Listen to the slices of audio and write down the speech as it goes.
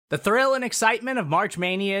The thrill and excitement of March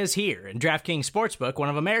Mania is here, and DraftKings Sportsbook, one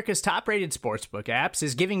of America's top-rated sportsbook apps,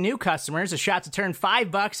 is giving new customers a shot to turn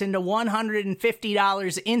 $5 into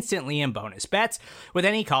 $150 instantly in bonus bets with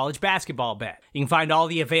any college basketball bet. You can find all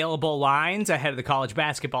the available lines ahead of the college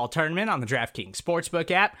basketball tournament on the DraftKings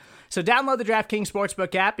Sportsbook app. So download the DraftKings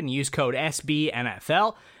Sportsbook app and use code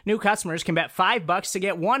SBNFL. New customers can bet $5 to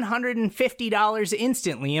get $150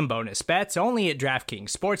 instantly in bonus bets only at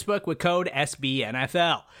DraftKings Sportsbook with code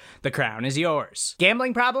SBNFL. The crown is yours.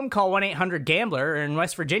 Gambling problem? Call 1-800-GAMBLER, or in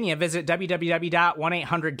West Virginia, visit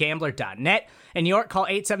www.1800gambler.net. In New York, call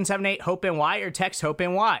 877-8-HOPE-NY or text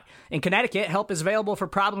HOPE-NY. In Connecticut, help is available for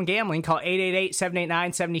problem gambling. Call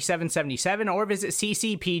 888-789-7777 or visit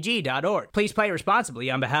ccpg.org. Please play responsibly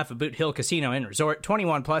on behalf of Boot Hill Casino and Resort.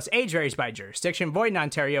 21 plus, age varies by jurisdiction, void in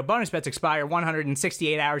Ontario. Bonus bets expire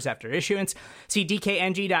 168 hours after issuance. See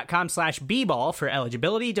dkng.com/bball for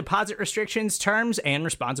eligibility, deposit restrictions, terms, and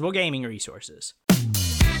responsible gaming resources.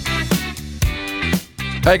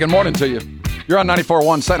 Hey, good morning to you. You're on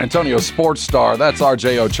 94.1 San Antonio Sports Star. That's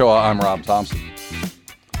RJ Ochoa. I'm Rob Thompson.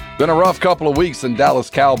 Been a rough couple of weeks in Dallas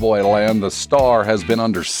Cowboy land. The Star has been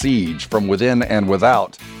under siege from within and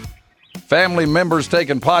without. Family members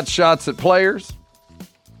taking pot shots at players.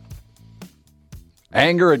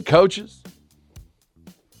 Anger at coaches.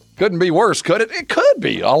 Couldn't be worse, could it? It could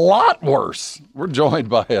be a lot worse. We're joined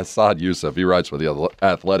by Assad Youssef. He writes for The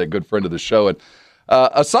Athletic, good friend of the show. And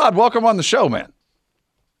Assad, welcome on the show, man.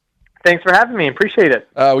 Thanks for having me. Appreciate it.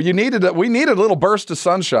 We needed a little burst of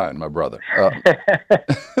sunshine, my brother.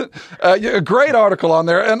 A great article on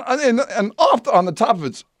there, and off on the top of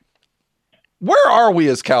it, where are we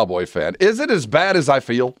as Cowboy fan? Is it as bad as I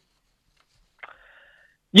feel?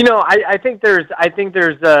 You know, I think there's I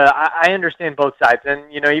understand both sides, and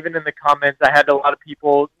even in the comments, I had a lot of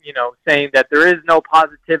people saying that there is no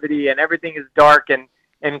positivity and everything is dark and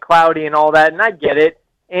cloudy and all that, and I get it,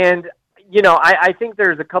 and I think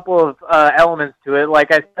there's a couple of elements to it.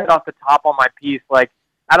 Like I said off the top on my piece, like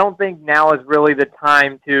I don't think now is really the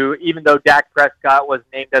time to, even though Dak Prescott was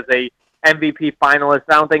named as a MVP finalist,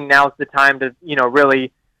 I don't think now's the time to,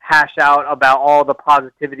 really hash out about all the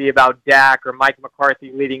positivity about Dak or Mike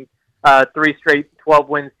McCarthy leading 3 straight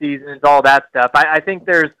 12-win seasons, all that stuff. I think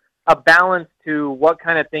there's a balance to what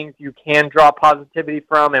kind of things you can draw positivity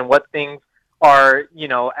from and what things are,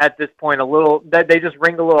 at this point that they just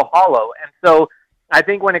ring a little hollow. And so I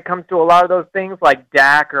think when it comes to a lot of those things like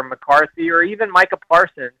Dak or McCarthy or even Micah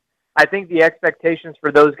Parsons, I think the expectations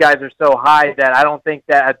for those guys are so high that I don't think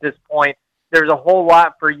that at this point there's a whole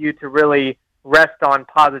lot for you to really rest on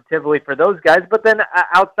positively for those guys. But then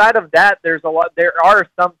outside of that, there are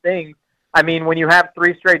some things. I mean, when you have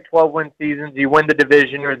 3 straight 12-win seasons, you win the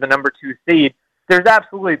division or the number 2 seed, there's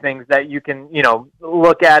absolutely things that you can,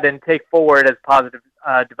 look at and take forward as positive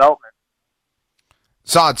development.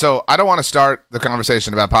 Saad, so I don't want to start the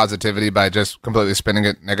conversation about positivity by just completely spinning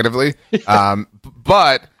it negatively. So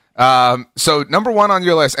number one on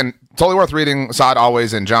your list, and totally worth reading, Saad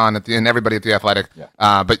always, and John and everybody at The Athletic,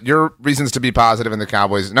 but your reasons to be positive in the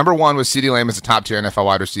Cowboys. Number one was CeeDee Lamb as a top-tier NFL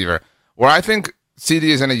wide receiver. Where I think CeeDee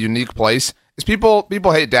is in a unique place is people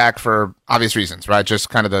hate Dak for obvious reasons, right? Just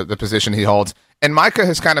kind of the position he holds. And Micah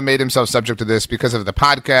has kind of made himself subject to this because of the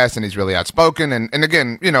podcast, and he's really outspoken, and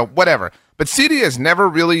again, whatever. But CeeDee has never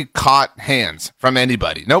really caught hands from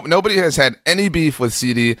anybody. Nobody has had any beef with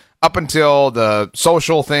CeeDee up until the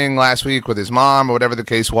social thing last week with his mom or whatever the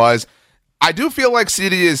case was. I do feel like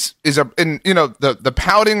CeeDee is the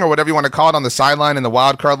pouting or whatever you want to call it on the sideline in the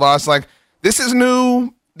wild card loss. Like, this is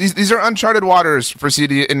new. These are uncharted waters for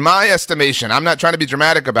CeeDee in my estimation. I'm not trying to be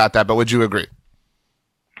dramatic about that, but would you agree?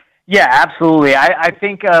 Yeah, absolutely. I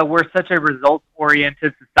think we're such a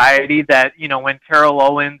results-oriented society that, when Terrell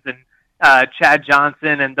Owens and Chad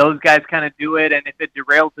Johnson and those guys kind of do it, and if it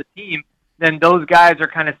derails the team, then those guys are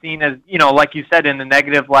kind of seen as, like you said, in the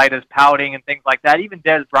negative light as pouting and things like that. Even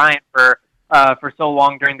Dez Bryant for so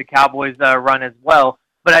long during the Cowboys run as well.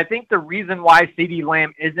 But I think the reason why CeeDee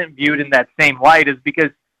Lamb isn't viewed in that same light is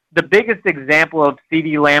because the biggest example of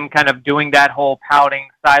CeeDee Lamb kind of doing that whole pouting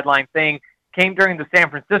sideline thing came during the San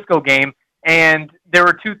Francisco game, and there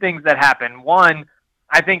were 2 things that happened. One,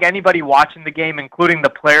 I think anybody watching the game, including the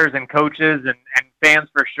players and coaches and fans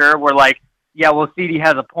for sure, were like, yeah, well, CeeDee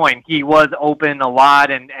has a point. He was open a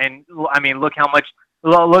lot, and I mean, look how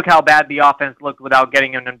bad the offense looked without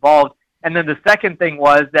getting him involved. And then the second thing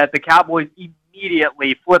was that the Cowboys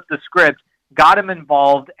immediately flipped the script, got him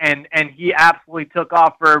involved, and he absolutely took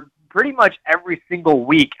off for pretty much every single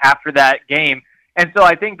week after that game. And so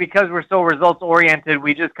I think because we're so results oriented,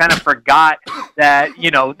 we just kind of forgot that,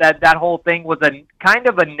 that whole thing was a kind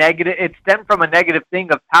of a negative. It stemmed from a negative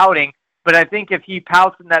thing of pouting. But I think if he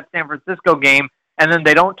pouts in that San Francisco game and then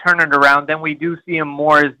they don't turn it around, then we do see him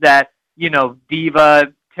more as that,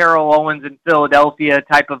 diva, Terrell Owens in Philadelphia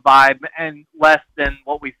type of vibe, and less than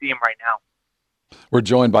what we see him right now. We're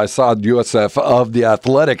joined by Saad Yousuf of The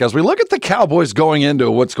Athletic. As we look at the Cowboys going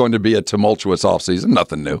into what's going to be a tumultuous offseason,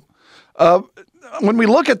 nothing new. When we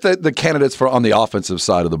look at the candidates for on the offensive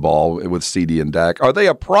side of the ball with CD and Dak, are they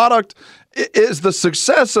a product? Is the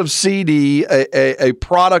success of CD a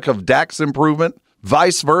product of Dak's improvement,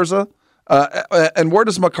 vice versa? And where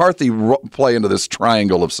does McCarthy play into this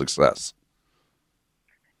triangle of success?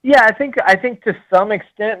 Yeah, I think to some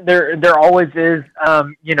extent there always is a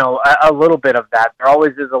little bit of that. There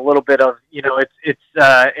always is a little bit of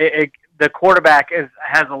the quarterback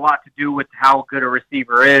has a lot to do with how good a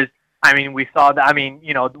receiver is. I mean, we saw that. I mean,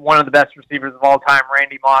 one of the best receivers of all time,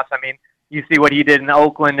 Randy Moss. I mean, you see what he did in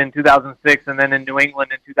Oakland in 2006 and then in New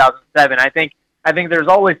England in 2007. I think there's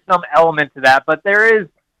always some element to that, but there is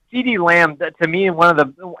CeeDee Lamb, to me,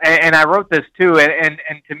 and I wrote this too, and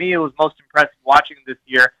to me it was most impressive watching this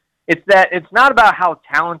year. It's that it's not about how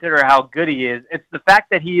talented or how good he is. It's the fact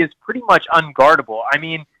that he is pretty much unguardable. I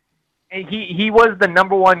mean, he was the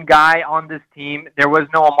number one guy on this team. There was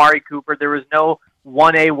no Amari Cooper. There was no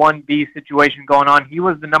 1A, 1B situation going on. He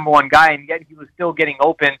was the number one guy, and yet he was still getting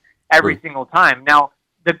open every single time. Now,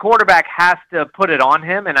 the quarterback has to put it on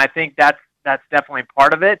him, and I think that's definitely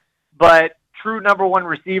part of it. But true number one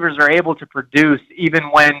receivers are able to produce even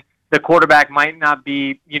when the quarterback might not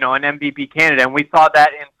be, an MVP candidate. And we saw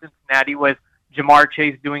that in Cincinnati with Jamar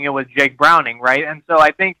Chase doing it with Jake Browning, right? And so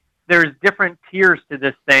I think there's different tiers to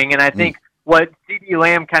this thing, and I think what CeeDee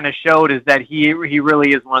Lamb kind of showed is that he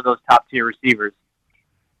really is one of those top-tier receivers.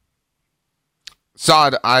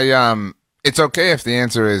 Saad, it's okay if the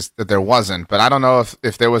answer is that there wasn't, but I don't know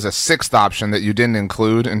if there was a sixth option that you didn't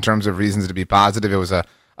include in terms of reasons to be positive. It was a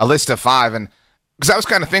list of 5, and because I was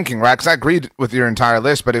kind of thinking, right, because I agreed with your entire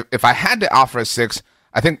list, but if I had to offer a 6,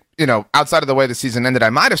 I think, outside of the way the season ended,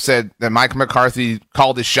 I might have said that Mike McCarthy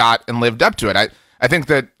called his shot and lived up to it. I think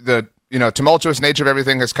that the tumultuous nature of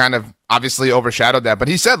everything has kind of obviously overshadowed that. But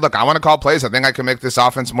he said, look, I want to call plays. I think I can make this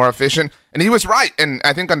offense more efficient. And he was right. And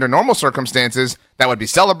I think under normal circumstances, that would be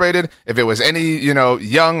celebrated. If it was any,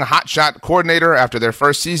 young hotshot coordinator after their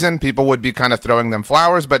first season, people would be kind of throwing them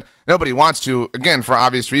flowers. But nobody wants to, again, for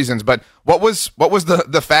obvious reasons. But what was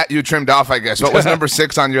the fat you trimmed off, I guess? What was number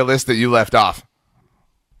 6 on your list that you left off?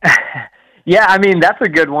 Yeah, I mean, that's a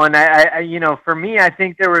good one. I for me, I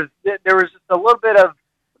think there was just a little bit of,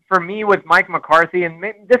 for me with Mike McCarthy, and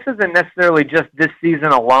this isn't necessarily just this season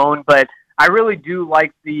alone, but I really do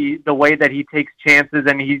like the way that he takes chances,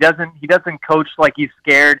 and he doesn't coach like he's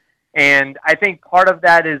scared. And I think part of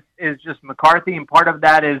that is just McCarthy, and part of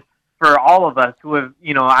that is for all of us who have,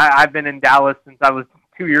 I've been in Dallas since I was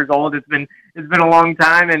 2 years old. It's been a long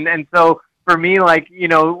time, and so for me,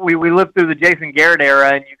 we lived through the Jason Garrett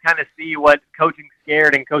era, and you kind of see what coaching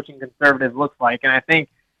scared and coaching conservative looks like, and I think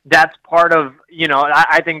that's part of,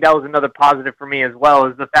 I think that was another positive for me as well,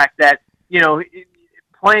 is the fact that,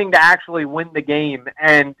 playing to actually win the game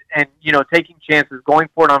and taking chances, going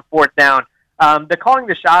for it on fourth down, the calling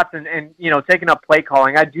the shots and taking up play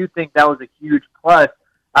calling, I do think that was a huge plus.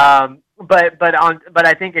 But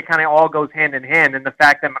I think it kind of all goes hand in hand, and the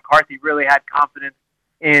fact that McCarthy really had confidence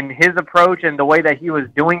in his approach and the way that he was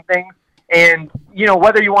doing things. And,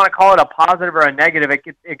 whether you want to call it a positive or a negative, it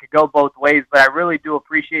could go both ways. But I really do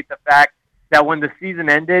appreciate the fact that when the season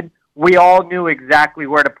ended, we all knew exactly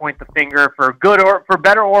where to point the finger for good or for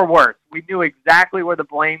better or worse. We knew exactly where the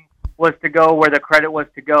blame was to go, where the credit was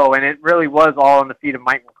to go. And it really was all on the feet of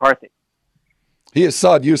Mike McCarthy. He is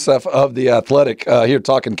Saad Yousuf of The Athletic here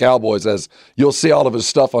talking Cowboys, as you'll see all of his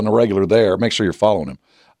stuff on the regular there. Make sure you're following him.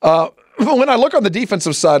 When I look on the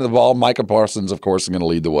defensive side of the ball, Micah Parsons, of course, is going to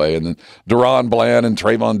lead the way, and then Deron Bland and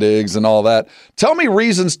Trayvon Diggs and all that. Tell me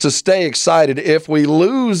reasons to stay excited if we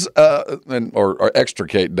lose or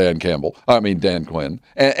extricate Dan Quinn,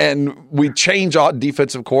 and we change out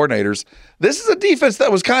defensive coordinators. This is a defense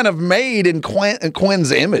that was kind of made in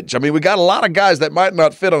Quinn's image. I mean, we got a lot of guys that might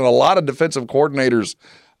not fit on a lot of defensive coordinators,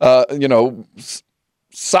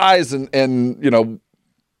 size and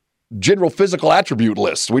general physical attribute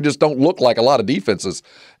lists. We just don't look like a lot of defenses.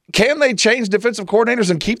 Can they change defensive coordinators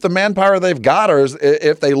and keep the manpower they've got, or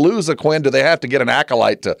if they lose a Quinn, do they have to get an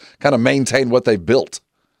acolyte to kind of maintain what they've built?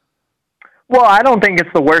 Well, I don't think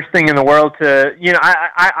it's the worst thing in the world to,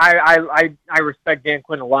 I respect Dan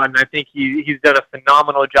Quinn a lot, and I think he's done a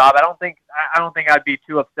phenomenal job. I don't think I'd be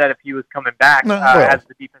too upset if he was coming back as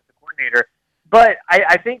the defensive coordinator. But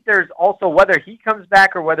I think there's also, whether he comes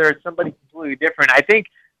back or whether it's somebody completely different, I think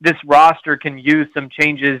this roster can use some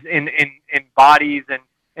changes in bodies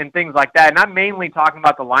and things like that. And I'm mainly talking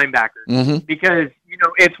about the linebackers because,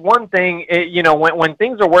 it's one thing, when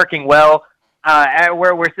things are working well,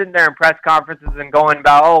 where we're sitting there in press conferences and going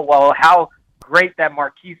about, how great that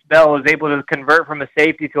Marquise Bell is able to convert from a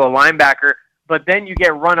safety to a linebacker. But then you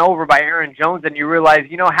get run over by Aaron Jones and you realize,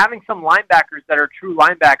 having some linebackers that are true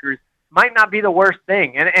linebackers might not be the worst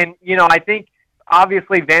thing. And I think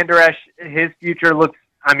obviously Van Der Esch, his future looks,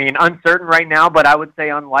 uncertain right now, but I would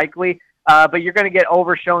say unlikely. But you're going to get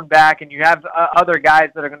Overshown back, and you have other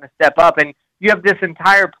guys that are going to step up, and you have this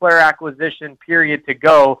entire player acquisition period to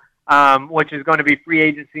go, which is going to be free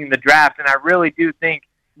agency in the draft. And I really do think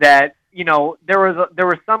that there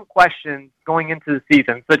were some questions going into the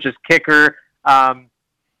season, such as kicker,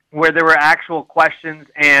 where there were actual questions,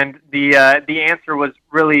 and the answer was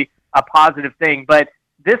really a positive thing. But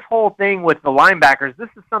this whole thing with the linebackers, this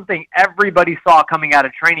is something everybody saw coming out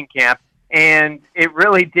of training camp. And it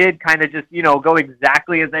really did kind of just, go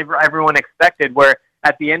exactly as everyone expected, where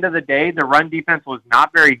at the end of the day, the run defense was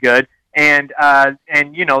not very good. And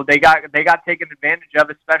they got taken advantage of,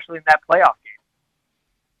 especially in that playoff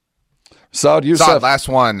game. Saad, last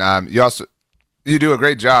one. You do a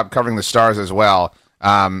great job covering the Stars as well.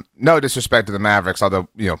 No disrespect to the Mavericks, although,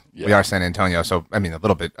 we are San Antonio, so, a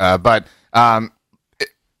little bit. But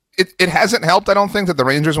it hasn't helped, I don't think, that the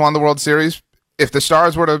Rangers won the World Series. If the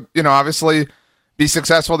Stars were to, obviously be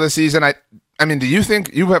successful this season, do you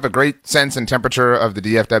think, you have a great sense and temperature of the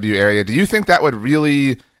DFW area, do you think that would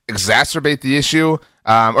really exacerbate the issue?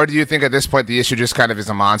 Or do you think at this point the issue just kind of is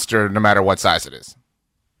a monster no matter what size it is?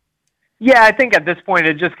 Yeah, I think at this point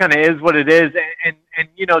it just kind of is what it is. And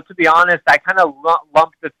to be honest, I kind of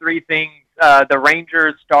lumped the three things, the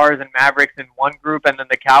Rangers, Stars, and Mavericks in one group, and then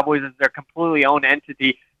the Cowboys as their completely own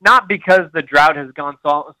entity. Not because the drought has gone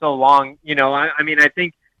so long.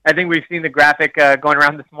 I think we've seen the graphic going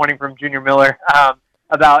around this morning from Junior Miller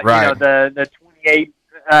about right. The 28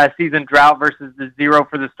 season drought versus the 0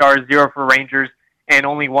 for the Stars, 0 for Rangers, and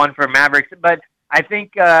only 1 for Mavericks. But I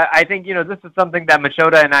think this is something that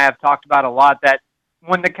Machota and I have talked about a lot, that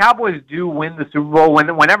when the Cowboys do win the Super Bowl,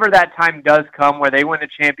 whenever that time does come where they win the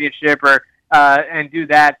championship or and do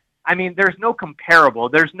that, there's no comparable.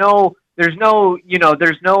 There's no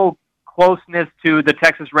closeness to the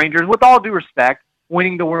Texas Rangers, with all due respect,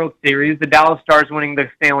 winning the World Series, the Dallas Stars winning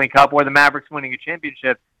the Stanley Cup, or the Mavericks winning a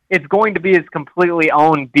championship. It's going to be its completely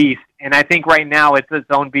own beast, and I think right now it's its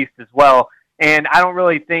own beast as well. And I don't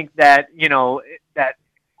really think that, that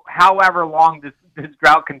however long this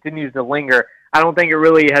drought continues to linger, I don't think it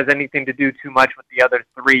really has anything to do too much with the other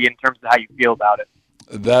three in terms of how you feel about it.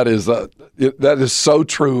 That is so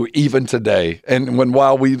true even today. And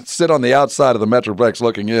while we sit on the outside of the Metroplex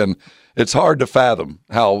looking in, it's hard to fathom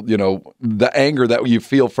how, the anger that you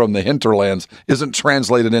feel from the hinterlands isn't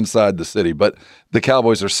translated inside the city. But the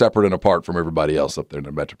Cowboys are separate and apart from everybody else up there in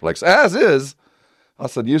the Metroplex, as is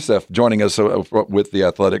Hassan Youssef joining us with The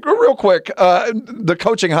Athletic. Real quick, the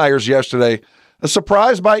coaching hires yesterday, a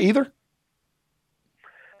surprise by either?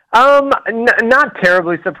 Not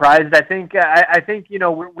terribly surprised. I think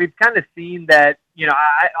we've kind of seen that.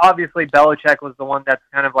 Obviously Belichick was the one that's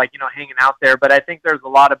kind of like hanging out there, but I think there's a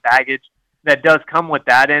lot of baggage that does come with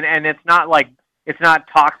that, and it's not like it's not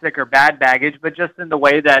toxic or bad baggage, but just in the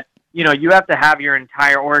way that you have to have your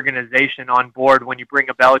entire organization on board when you bring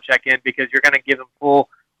a Belichick in, because you're going to give him full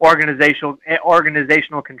organizational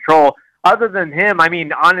control. Other than him,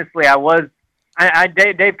 honestly,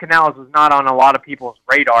 Dave Canales was not on a lot of people's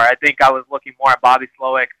radar. I think I was looking more at Bobby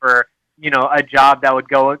Slowick for, a job that would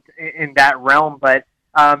go in that realm. But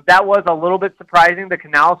that was a little bit surprising, the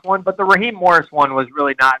Canales one. But the Raheem Morris one was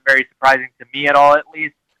really not very surprising to me at all, at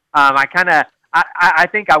least. I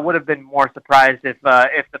think I would have been more surprised if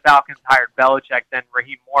the Falcons hired Belichick than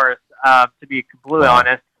Raheem Morris, to be completely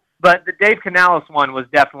honest. But the Dave Canales one was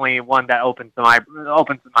definitely one that opened some eyes for me.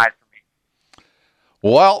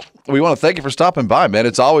 Well, we want to thank you for stopping by, man.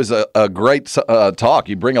 It's always a great talk.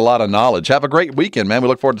 You bring a lot of knowledge. Have a great weekend, man. We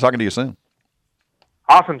look forward to talking to you soon.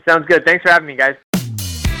 Awesome. Sounds good. Thanks for having me, guys.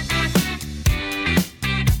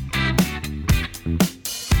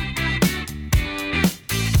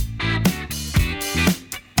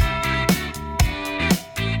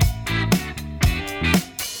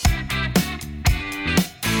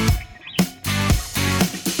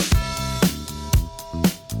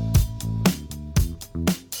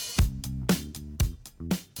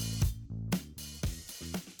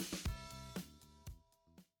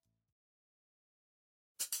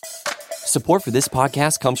 Support for this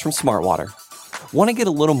podcast comes from Smartwater. Want to get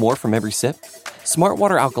a little more from every sip?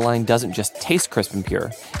 Smartwater Alkaline doesn't just taste crisp and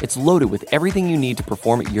pure, it's loaded with everything you need to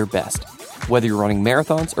perform at your best, whether you're running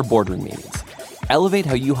marathons or boardroom meetings. Elevate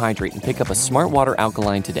how you hydrate and pick up a Smartwater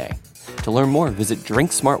Alkaline today. To learn more, visit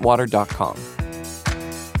drinksmartwater.com.